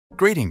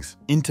Greetings!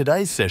 In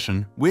today's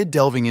session, we're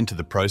delving into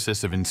the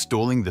process of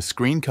installing the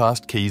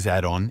Screencast Keys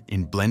add-on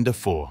in Blender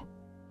 4.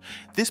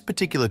 This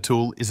particular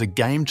tool is a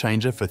game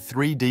changer for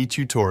 3D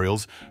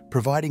tutorials,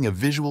 providing a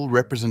visual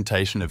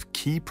representation of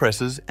key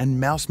presses and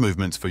mouse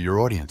movements for your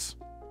audience.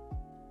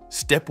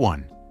 Step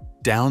 1.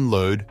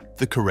 Download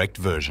the correct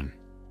version.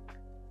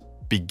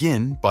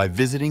 Begin by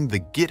visiting the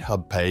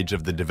GitHub page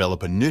of the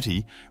developer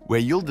Nuti,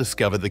 where you'll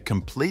discover the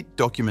complete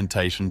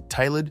documentation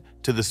tailored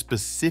to the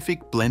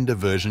specific Blender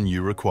version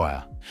you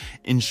require.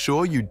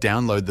 Ensure you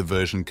download the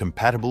version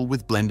compatible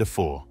with Blender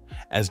 4,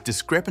 as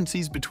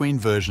discrepancies between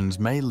versions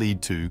may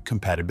lead to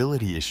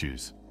compatibility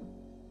issues.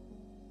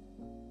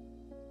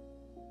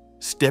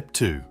 Step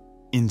 2.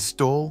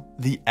 Install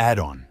the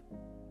add-on.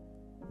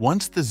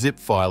 Once the zip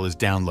file is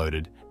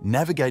downloaded,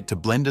 navigate to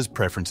Blender's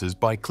Preferences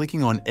by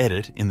clicking on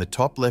Edit in the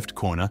top left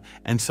corner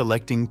and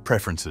selecting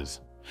Preferences.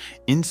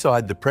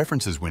 Inside the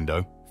Preferences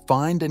window,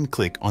 find and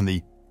click on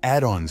the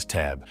Add-ons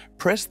tab.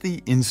 Press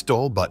the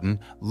Install button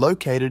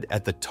located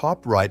at the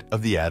top right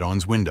of the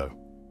Add-ons window.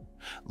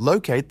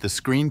 Locate the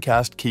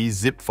Screencast Keys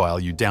zip file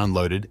you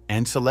downloaded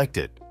and select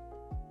it.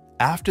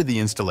 After the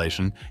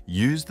installation,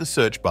 use the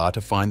search bar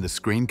to find the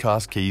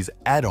Screencast Keys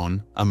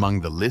add-on among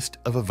the list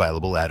of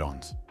available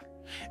add-ons.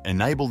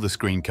 Enable the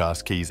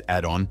Screencast Keys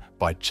add-on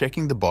by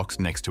checking the box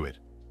next to it.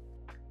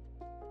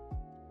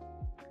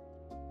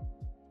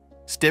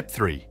 Step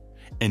 3.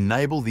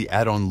 Enable the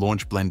add-on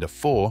Launch Blender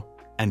 4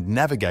 and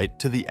navigate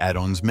to the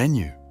Add-ons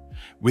menu.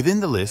 Within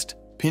the list,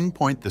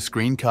 pinpoint the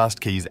Screencast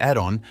Keys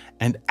add-on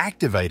and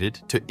activate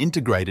it to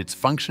integrate its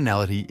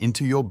functionality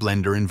into your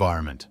Blender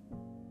environment.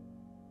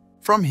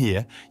 From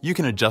here, you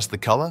can adjust the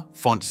color,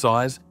 font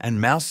size,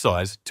 and mouse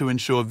size to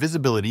ensure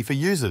visibility for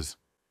users.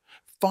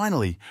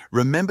 Finally,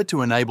 remember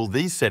to enable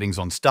these settings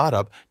on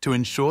startup to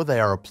ensure they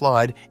are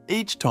applied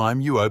each time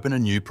you open a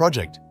new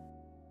project.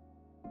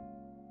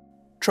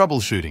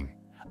 Troubleshooting.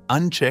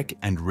 Uncheck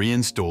and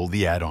reinstall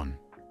the add-on.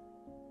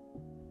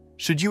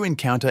 Should you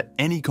encounter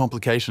any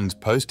complications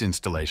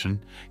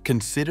post-installation,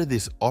 consider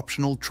this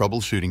optional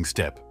troubleshooting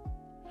step.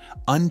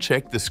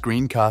 Uncheck the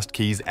Screencast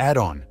Keys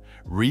add-on,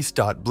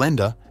 restart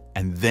Blender,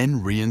 and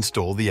then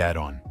reinstall the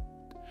add-on.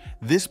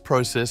 This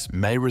process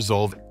may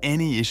resolve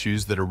any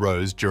issues that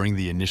arose during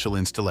the initial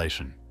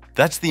installation.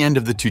 That's the end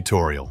of the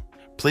tutorial.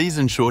 Please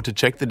ensure to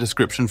check the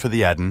description for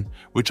the add-on,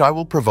 which I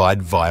will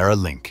provide via a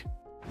link.